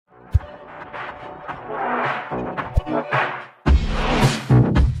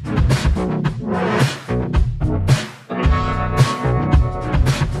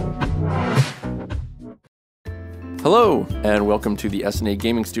welcome to the SNA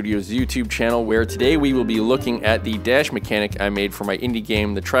Gaming Studios YouTube channel, where today we will be looking at the dash mechanic I made for my indie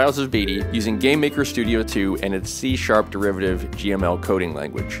game, the Trials of Beadie, using GameMaker Studio 2 and its C# derivative GML coding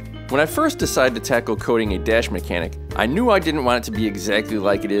language. When I first decided to tackle coding a dash mechanic, I knew I didn't want it to be exactly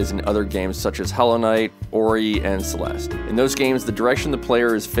like it is in other games such as Hollow Knight, Ori, and Celeste. In those games, the direction the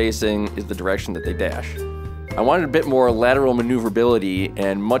player is facing is the direction that they dash. I wanted a bit more lateral maneuverability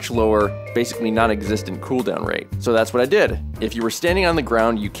and much lower, basically non-existent cooldown rate. So that's what I did. If you were standing on the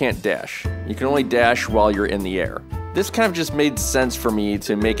ground, you can't dash. You can only dash while you're in the air. This kind of just made sense for me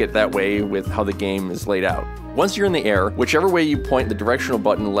to make it that way with how the game is laid out. Once you're in the air, whichever way you point the directional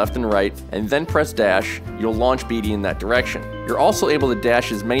button left and right, and then press dash, you'll launch Beadie in that direction. You're also able to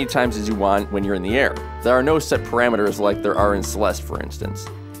dash as many times as you want when you're in the air. There are no set parameters like there are in Celeste, for instance.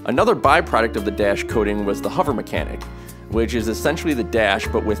 Another byproduct of the dash coding was the hover mechanic, which is essentially the dash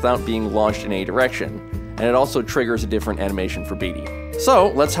but without being launched in any direction, and it also triggers a different animation for Beadie. So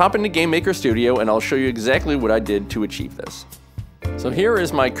let's hop into GameMaker Studio and I'll show you exactly what I did to achieve this. So here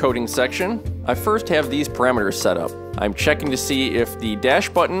is my coding section. I first have these parameters set up. I'm checking to see if the dash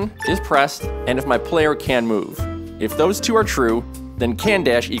button is pressed and if my player can move. If those two are true, then can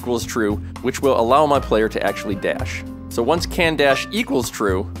dash equals true, which will allow my player to actually dash. So once can dash equals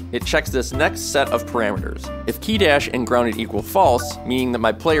true, it checks this next set of parameters. If key dash and grounded equal false, meaning that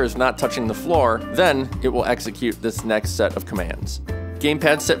my player is not touching the floor, then it will execute this next set of commands.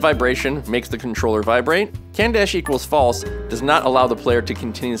 Gamepad set vibration makes the controller vibrate. Can dash equals false does not allow the player to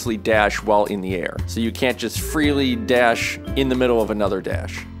continuously dash while in the air, so you can't just freely dash in the middle of another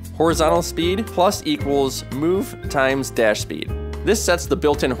dash. Horizontal speed plus equals move times dash speed. This sets the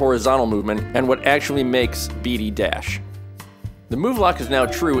built-in horizontal movement and what actually makes Beadie dash. The move lock is now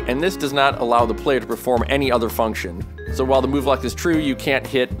true, and this does not allow the player to perform any other function. So while the move lock is true, you can't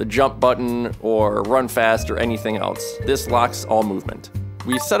hit the jump button or run fast or anything else. This locks all movement.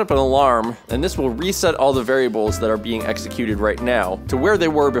 We set up an alarm, and this will reset all the variables that are being executed right now to where they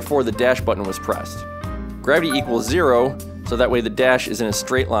were before the dash button was pressed. Gravity equals 0, so that way the dash is in a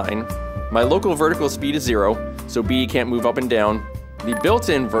straight line. My local vertical speed is 0, so Beadie can't move up and down. The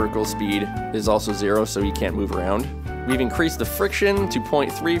built-in vertical speed is also 0, so you can't move around. We've increased the friction to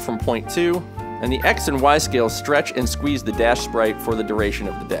 0.3 from 0.2, and the X and Y scales stretch and squeeze the dash sprite for the duration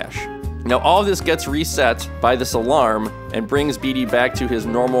of the dash. Now all of this gets reset by this alarm and brings Beadie back to his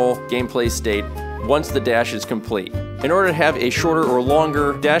normal gameplay state once the dash is complete. In order to have a shorter or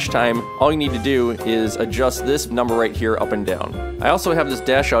longer dash time, all you need to do is adjust this number right here up and down. I also have this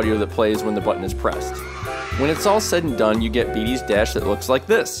dash audio that plays when the button is pressed. When it's all said and done, you get Beadie's dash that looks like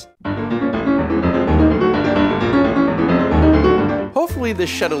this. Hopefully this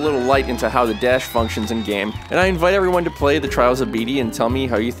shed a little light into how the dash functions in game, and I invite everyone to play the Trials of Beadie and tell me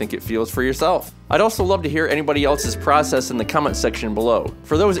how you think it feels for yourself. I'd also love to hear anybody else's process in the comment section below.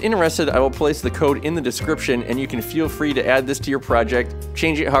 For those interested, I will place the code in the description, and you can feel free to add this to your project,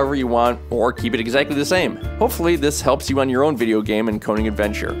 change it however you want, or keep it exactly the same. Hopefully this helps you on your own video game and coding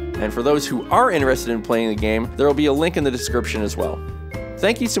adventure. And for those who are interested in playing the game, there will be a link in the description as well.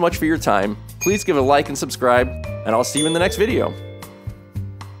 Thank you so much for your time. Please give it a like and subscribe, and I'll see you in the next video.